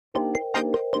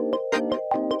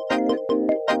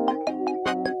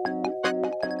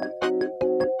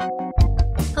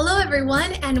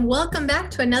everyone, and welcome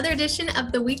back to another edition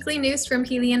of the weekly news from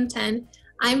Helium 10.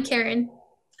 I'm Karen.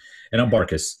 And I'm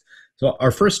Marcus. So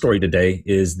our first story today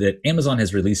is that Amazon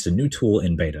has released a new tool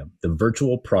in beta, the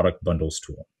Virtual Product Bundles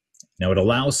tool. Now, it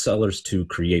allows sellers to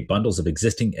create bundles of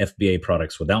existing FBA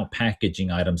products without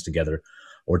packaging items together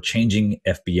or changing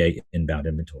FBA inbound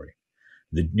inventory.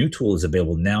 The new tool is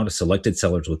available now to selected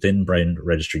sellers within Brand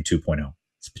Registry 2.0.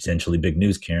 It's potentially big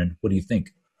news, Karen. What do you think?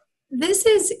 This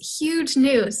is huge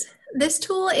news. This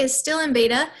tool is still in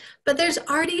beta, but there's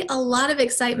already a lot of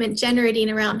excitement generating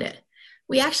around it.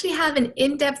 We actually have an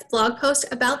in-depth blog post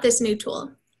about this new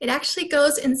tool. It actually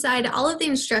goes inside all of the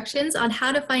instructions on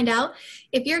how to find out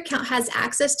if your account has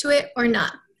access to it or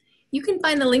not. You can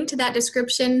find the link to that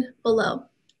description below.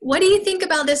 What do you think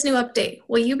about this new update?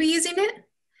 Will you be using it?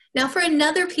 Now for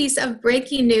another piece of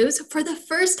breaking news, for the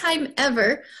first time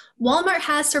ever, Walmart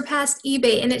has surpassed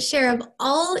eBay in its share of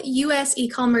all U.S.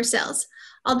 e-commerce sales.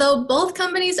 Although both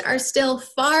companies are still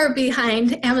far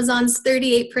behind Amazon's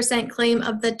 38% claim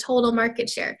of the total market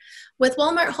share, with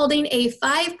Walmart holding a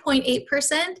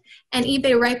 5.8% and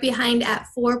eBay right behind at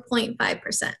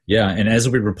 4.5%. Yeah, and as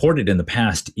we reported in the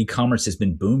past, e-commerce has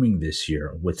been booming this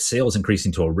year, with sales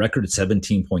increasing to a record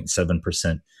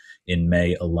 17.7% in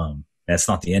May alone. That's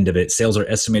not the end of it. Sales are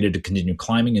estimated to continue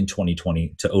climbing in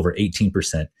 2020 to over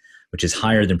 18%, which is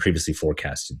higher than previously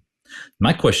forecasted.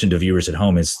 My question to viewers at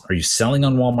home is, are you selling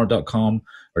on Walmart.com,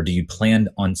 or do you plan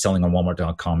on selling on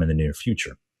Walmart.com in the near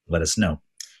future? Let us know.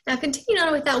 Now, continuing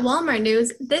on with that Walmart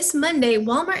news, this Monday,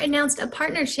 Walmart announced a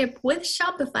partnership with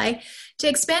Shopify to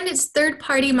expand its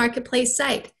third-party marketplace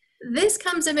site. This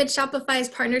comes amid Shopify's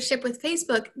partnership with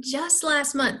Facebook just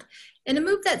last month, in a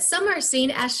move that some are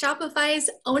seeing as Shopify's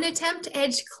own attempt to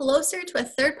edge closer to a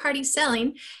third-party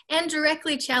selling and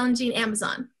directly challenging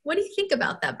Amazon. What do you think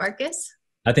about that, Marcus?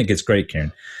 I think it's great,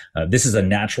 Karen. This is a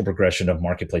natural progression of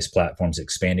marketplace platforms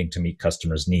expanding to meet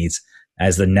customers' needs,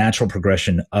 as the natural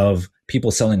progression of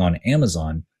people selling on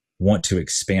Amazon want to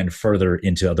expand further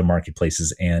into other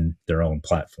marketplaces and their own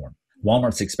platform.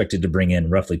 Walmart's expected to bring in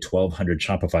roughly 1,200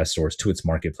 Shopify stores to its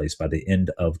marketplace by the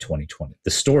end of 2020. The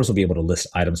stores will be able to list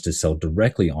items to sell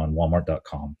directly on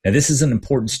Walmart.com. Now, this is an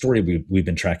important story we've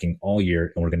been tracking all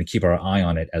year, and we're going to keep our eye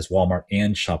on it as Walmart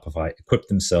and Shopify equip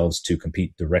themselves to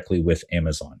compete directly with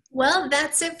Amazon. Well,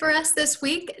 that's it for us this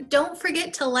week. Don't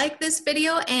forget to like this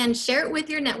video and share it with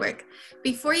your network.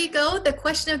 Before you go, the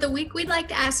question of the week we'd like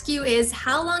to ask you is,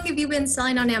 how long have you been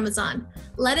selling on Amazon?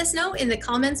 Let us know in the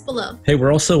comments below. Hey,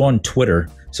 we're also on Twitter,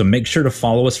 so make sure to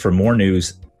follow us for more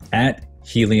news at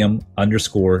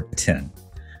helium_10.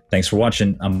 Thanks for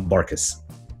watching. I'm Marcus.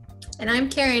 And I'm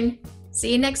Karen.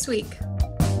 See you next week.